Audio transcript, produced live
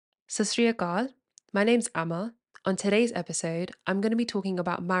So, Sri Akal, my name's Amma. On today's episode, I'm going to be talking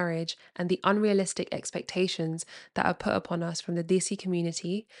about marriage and the unrealistic expectations that are put upon us from the Desi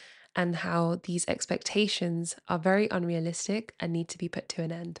community and how these expectations are very unrealistic and need to be put to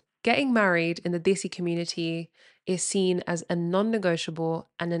an end. Getting married in the Desi community is seen as a non negotiable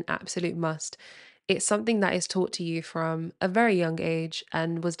and an absolute must. It's something that is taught to you from a very young age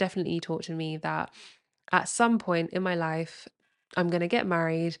and was definitely taught to me that at some point in my life, I'm going to get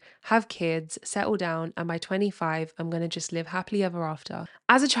married, have kids, settle down, and by 25, I'm going to just live happily ever after.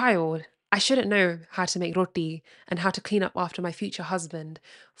 As a child, I shouldn't know how to make roti and how to clean up after my future husband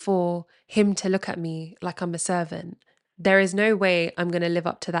for him to look at me like I'm a servant. There is no way I'm going to live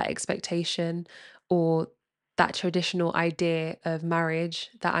up to that expectation or that traditional idea of marriage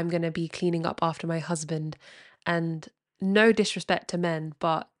that I'm going to be cleaning up after my husband. And no disrespect to men,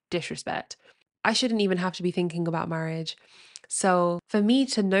 but disrespect. I shouldn't even have to be thinking about marriage. So for me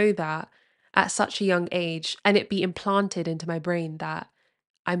to know that at such a young age and it be implanted into my brain that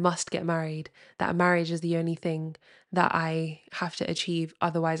I must get married, that marriage is the only thing that I have to achieve,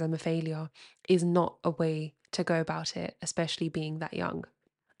 otherwise I'm a failure, is not a way to go about it, especially being that young.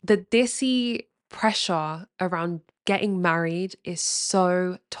 The Desi pressure around getting married is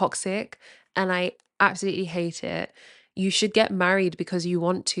so toxic and I absolutely hate it. You should get married because you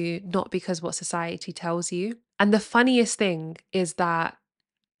want to, not because what society tells you. And the funniest thing is that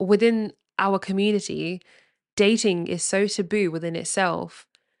within our community, dating is so taboo within itself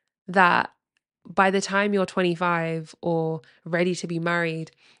that by the time you're 25 or ready to be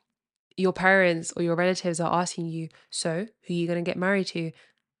married, your parents or your relatives are asking you, so who are you going to get married to?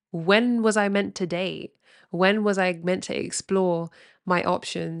 When was I meant to date? When was I meant to explore my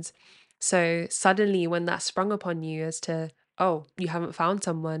options? So suddenly, when that sprung upon you as to, oh, you haven't found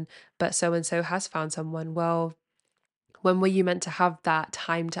someone, but so and so has found someone, well, when were you meant to have that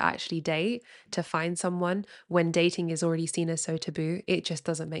time to actually date, to find someone when dating is already seen as so taboo? It just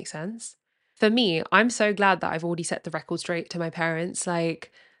doesn't make sense. For me, I'm so glad that I've already set the record straight to my parents.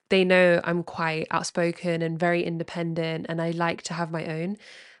 Like, they know I'm quite outspoken and very independent, and I like to have my own.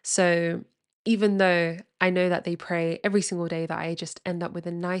 So, even though I know that they pray every single day that I just end up with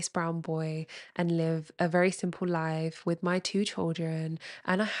a nice brown boy and live a very simple life with my two children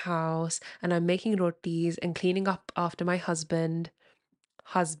and a house, and I'm making rotis and cleaning up after my husband,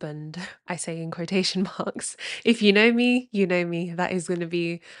 I say in quotation marks. If you know me, you know me. That is going to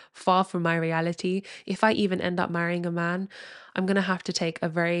be far from my reality. If I even end up marrying a man, I'm going to have to take a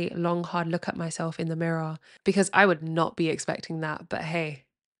very long, hard look at myself in the mirror because I would not be expecting that. But hey,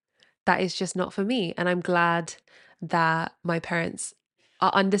 that is just not for me. And I'm glad that my parents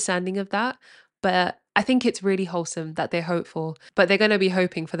are understanding of that. But I think it's really wholesome that they're hopeful, but they're going to be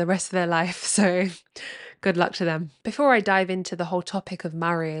hoping for the rest of their life. So good luck to them. Before I dive into the whole topic of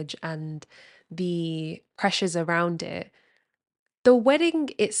marriage and the pressures around it, the wedding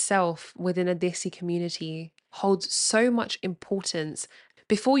itself within a Desi community holds so much importance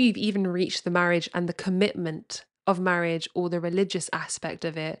before you've even reached the marriage and the commitment of marriage or the religious aspect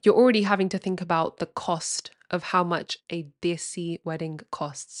of it. You're already having to think about the cost of how much a Desi wedding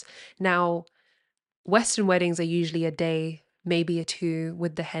costs. Now, Western weddings are usually a day, maybe a two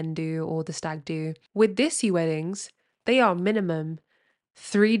with the hen do or the stag do. With Desi weddings, they are minimum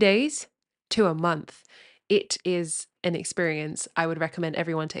 3 days to a month. It is an experience I would recommend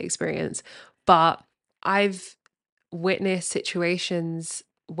everyone to experience. But I've witnessed situations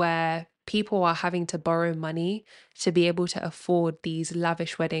where people are having to borrow money to be able to afford these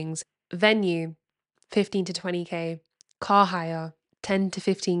lavish weddings. Venue, 15 to 20K, car hire, 10 to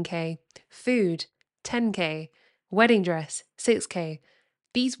 15K, food, 10K, wedding dress, 6K.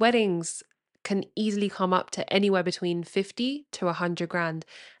 These weddings can easily come up to anywhere between 50 to 100 grand.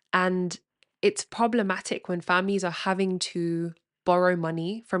 And it's problematic when families are having to borrow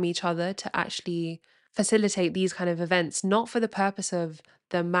money from each other to actually facilitate these kind of events, not for the purpose of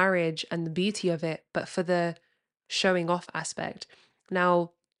the marriage and the beauty of it, but for the showing off aspect.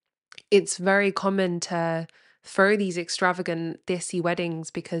 Now, it's very common to throw these extravagant desi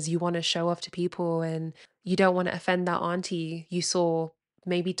weddings because you want to show off to people and you don't want to offend that auntie you saw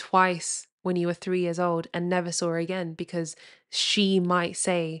maybe twice when you were 3 years old and never saw her again because she might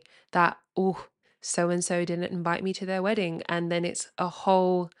say that, oh, so and so didn't invite me to their wedding. And then it's a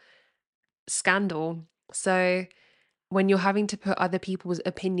whole scandal. So when you're having to put other people's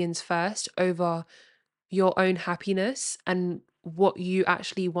opinions first over your own happiness and what you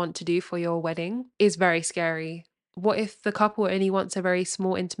actually want to do for your wedding is very scary. What if the couple only wants a very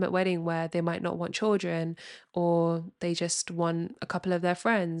small, intimate wedding where they might not want children, or they just want a couple of their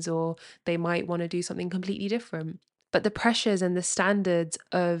friends, or they might want to do something completely different? But the pressures and the standards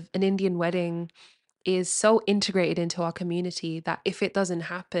of an Indian wedding is so integrated into our community that if it doesn't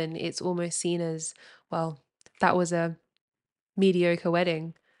happen, it's almost seen as, well, that was a mediocre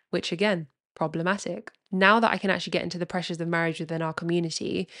wedding, which again, problematic. Now that I can actually get into the pressures of marriage within our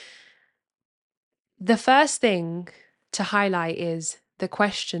community, the first thing to highlight is the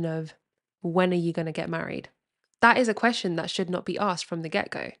question of, when are you going to get married? That is a question that should not be asked from the get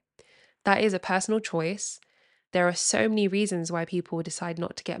go. That is a personal choice. There are so many reasons why people decide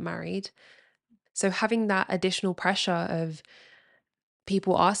not to get married. So having that additional pressure of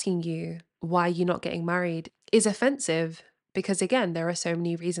people asking you why you're not getting married is offensive, because again, there are so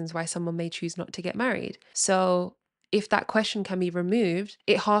many reasons why someone may choose not to get married. So if that question can be removed,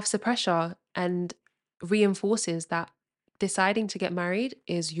 it halves the pressure and reinforces that deciding to get married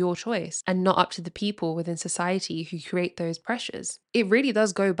is your choice and not up to the people within society who create those pressures. It really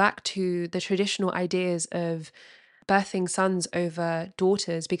does go back to the traditional ideas of birthing sons over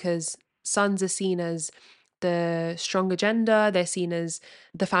daughters, because sons are seen as the stronger gender, they're seen as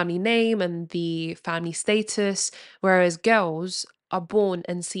the family name and the family status, whereas girls are born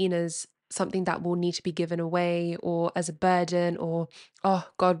and seen as something that will need to be given away or as a burden, or, oh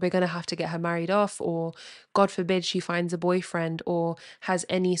God, we're going to have to get her married off, or God forbid she finds a boyfriend or has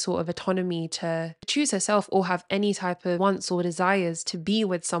any sort of autonomy to choose herself or have any type of wants or desires to be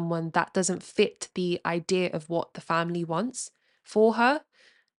with someone that doesn't fit the idea of what the family wants for her,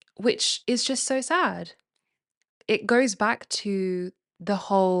 which is just so sad. It goes back to the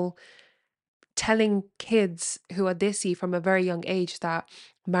whole telling kids who are Desi from a very young age that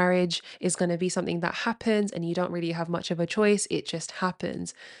marriage is going to be something that happens and you don't really have much of a choice. It just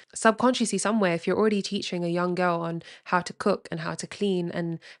happens. Subconsciously, somewhere, if you're already teaching a young girl on how to cook and how to clean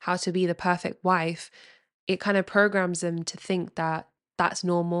and how to be the perfect wife, it kind of programs them to think that that's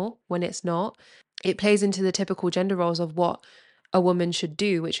normal when it's not. It plays into the typical gender roles of what a woman should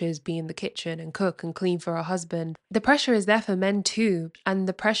do, which is be in the kitchen and cook and clean for her husband. The pressure is there for men too. And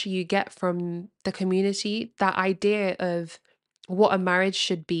the pressure you get from the community, that idea of what a marriage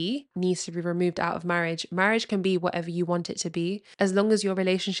should be, needs to be removed out of marriage. Marriage can be whatever you want it to be, as long as your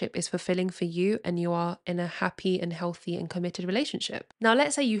relationship is fulfilling for you and you are in a happy and healthy and committed relationship. Now,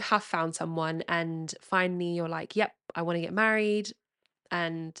 let's say you have found someone and finally you're like, yep, I want to get married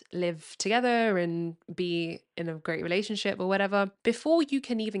and live together and be in a great relationship or whatever. Before you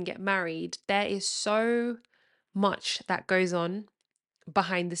can even get married, there is so much that goes on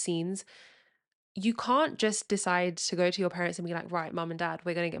behind the scenes. You can't just decide to go to your parents and be like, right, mom and dad,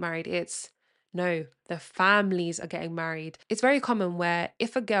 we're going to get married. It's no, the families are getting married. It's very common where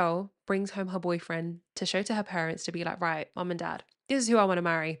if a girl brings home her boyfriend to show to her parents to be like, right, mom and dad, this is who I want to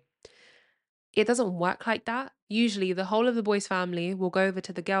marry, it doesn't work like that. Usually, the whole of the boy's family will go over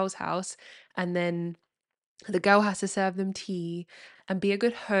to the girl's house, and then the girl has to serve them tea and be a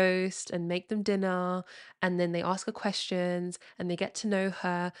good host and make them dinner. And then they ask her questions and they get to know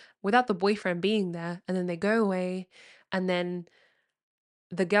her without the boyfriend being there. And then they go away. And then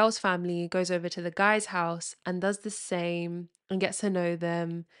the girl's family goes over to the guy's house and does the same and gets to know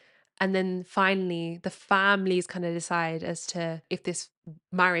them. And then finally, the families kind of decide as to if this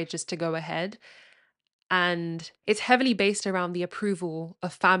marriage is to go ahead. And it's heavily based around the approval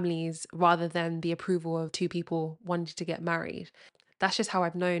of families rather than the approval of two people wanting to get married. That's just how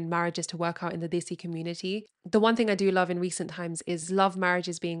I've known marriages to work out in the Desi community. The one thing I do love in recent times is love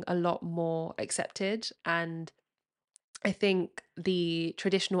marriages being a lot more accepted. And I think the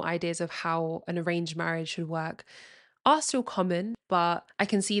traditional ideas of how an arranged marriage should work are still common, but I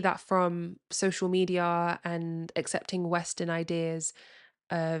can see that from social media and accepting Western ideas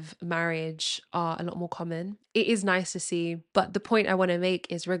of marriage are a lot more common. It is nice to see, but the point I want to make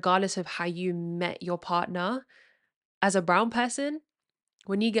is regardless of how you met your partner, as a brown person,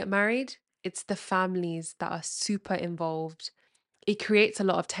 when you get married, it's the families that are super involved. It creates a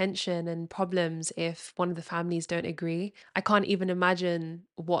lot of tension and problems if one of the families don't agree. I can't even imagine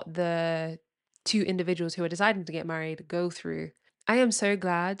what the two individuals who are deciding to get married go through. I am so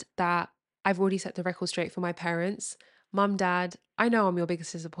glad that I've already set the record straight for my parents. Mum, dad, I know I'm your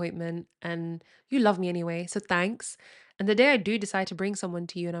biggest disappointment and you love me anyway, so thanks. And the day I do decide to bring someone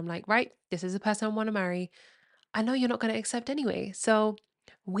to you and I'm like, right, this is the person I want to marry, I know you're not going to accept anyway. So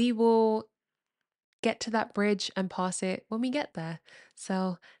we will get to that bridge and pass it when we get there.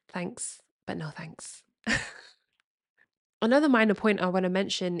 So thanks, but no thanks. Another minor point I want to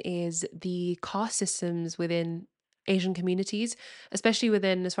mention is the caste systems within Asian communities, especially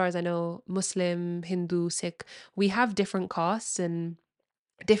within, as far as I know, Muslim, Hindu, Sikh. We have different castes and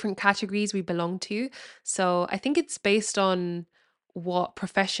different categories we belong to. So I think it's based on what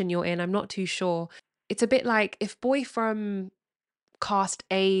profession you're in. I'm not too sure. It's a bit like if boy from cast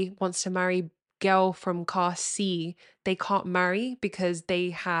A wants to marry girl from cast C, they can't marry because they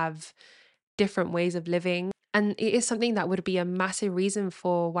have different ways of living. And it is something that would be a massive reason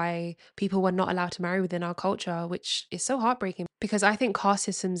for why people were not allowed to marry within our culture, which is so heartbreaking because I think caste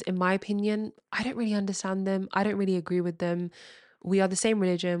systems, in my opinion, I don't really understand them. I don't really agree with them. We are the same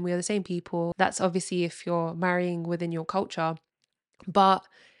religion, we are the same people. That's obviously if you're marrying within your culture. But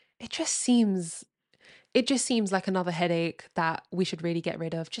it just seems it just seems like another headache that we should really get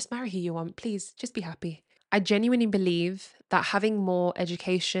rid of. Just marry who you want, please. Just be happy. I genuinely believe that having more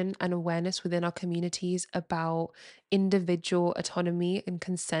education and awareness within our communities about individual autonomy and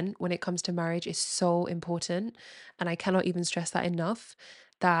consent when it comes to marriage is so important. And I cannot even stress that enough,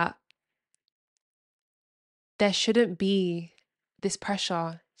 that there shouldn't be this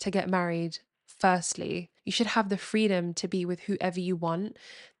pressure to get married. Firstly, you should have the freedom to be with whoever you want.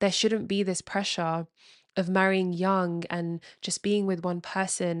 There shouldn't be this pressure of marrying young and just being with one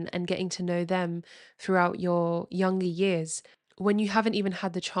person and getting to know them throughout your younger years when you haven't even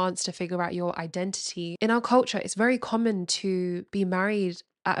had the chance to figure out your identity. In our culture, it's very common to be married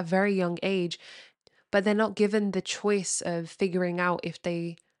at a very young age, but they're not given the choice of figuring out if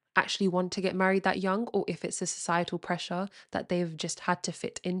they actually want to get married that young or if it's a societal pressure that they've just had to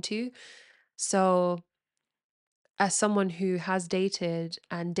fit into. So, as someone who has dated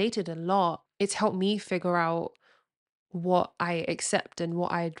and dated a lot, it's helped me figure out what I accept and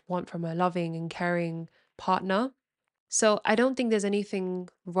what I'd want from a loving and caring partner. So, I don't think there's anything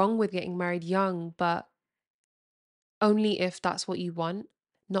wrong with getting married young, but only if that's what you want,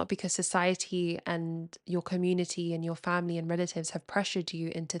 not because society and your community and your family and relatives have pressured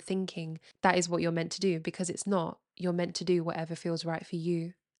you into thinking that is what you're meant to do, because it's not. You're meant to do whatever feels right for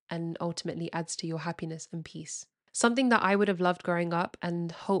you and ultimately adds to your happiness and peace. Something that I would have loved growing up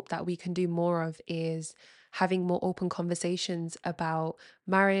and hope that we can do more of is having more open conversations about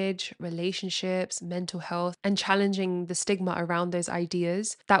marriage, relationships, mental health, and challenging the stigma around those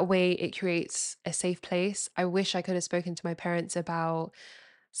ideas. That way, it creates a safe place. I wish I could have spoken to my parents about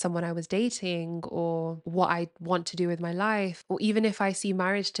someone I was dating or what I want to do with my life, or even if I see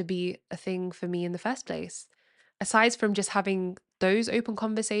marriage to be a thing for me in the first place. Aside from just having those open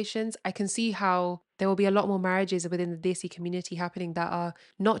conversations, I can see how there will be a lot more marriages within the Desi community happening that are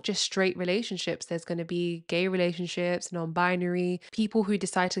not just straight relationships. There's going to be gay relationships, non binary. People who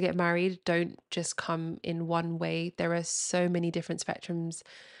decide to get married don't just come in one way. There are so many different spectrums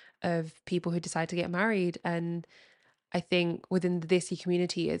of people who decide to get married. And I think within the Desi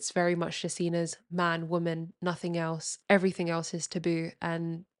community, it's very much just seen as man, woman, nothing else. Everything else is taboo.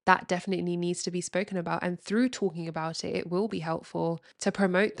 And that definitely needs to be spoken about. And through talking about it, it will be helpful to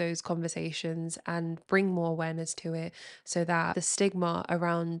promote those conversations and bring more awareness to it so that the stigma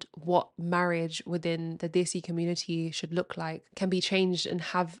around what marriage within the Desi community should look like can be changed and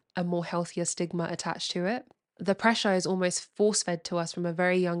have a more healthier stigma attached to it. The pressure is almost force fed to us from a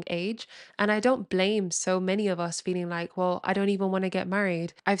very young age. And I don't blame so many of us feeling like, well, I don't even want to get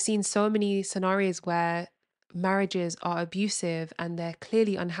married. I've seen so many scenarios where marriages are abusive and they're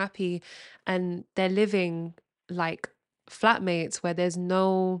clearly unhappy and they're living like flatmates where there's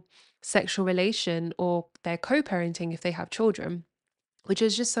no sexual relation, or they're co parenting if they have children, which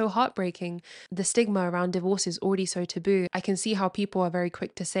is just so heartbreaking. The stigma around divorce is already so taboo. I can see how people are very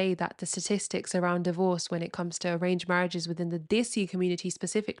quick to say that the statistics around divorce when it comes to arranged marriages within the Desi community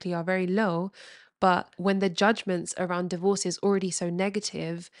specifically are very low. But when the judgments around divorce is already so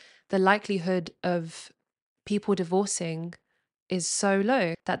negative, the likelihood of people divorcing is so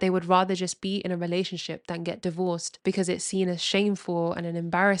low that they would rather just be in a relationship than get divorced because it's seen as shameful and an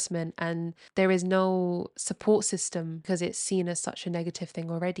embarrassment, and there is no support system because it's seen as such a negative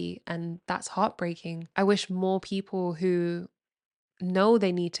thing already, and that's heartbreaking. I wish more people who know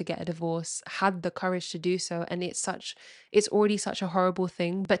they need to get a divorce had the courage to do so. And it's already such a horrible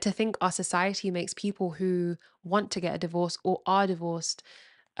thing, but to think our society makes people who want to get a divorce or are divorced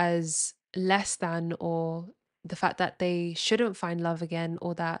as less than, or the fact that they shouldn't find love again,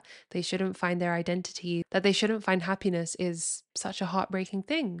 or that they shouldn't find their identity, that they shouldn't find happiness, is such a heartbreaking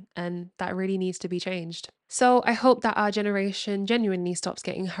thing. And that really needs to be changed. So I hope that our generation genuinely stops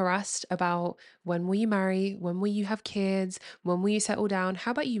getting harassed about when will you marry, when will you have kids, when will you settle down.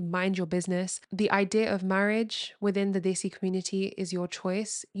 How about you mind your business? The idea of marriage within the Desi community is your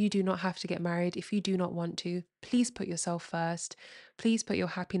choice. You do not have to get married if you do not want to. Please put yourself first. Please put your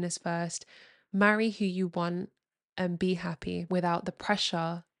happiness first. Marry who you want and be happy without the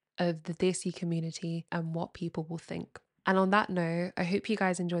pressure of the Desi community and what people will think. And on that note, I hope you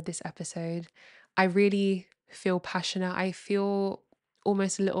guys enjoyed this episode. I really feel passionate. I feel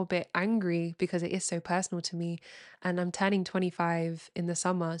almost a little bit angry because it is so personal to me. And I'm turning 25 in the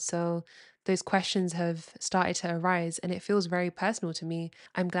summer. So those questions have started to arise and it feels very personal to me.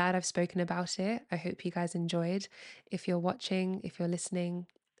 I'm glad I've spoken about it. I hope you guys enjoyed. If you're watching, if you're listening,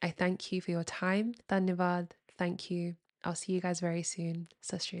 I thank you for your time. Dhanyavad. Thank you. I'll see you guys very soon.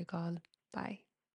 Sat Sri Akal. Bye.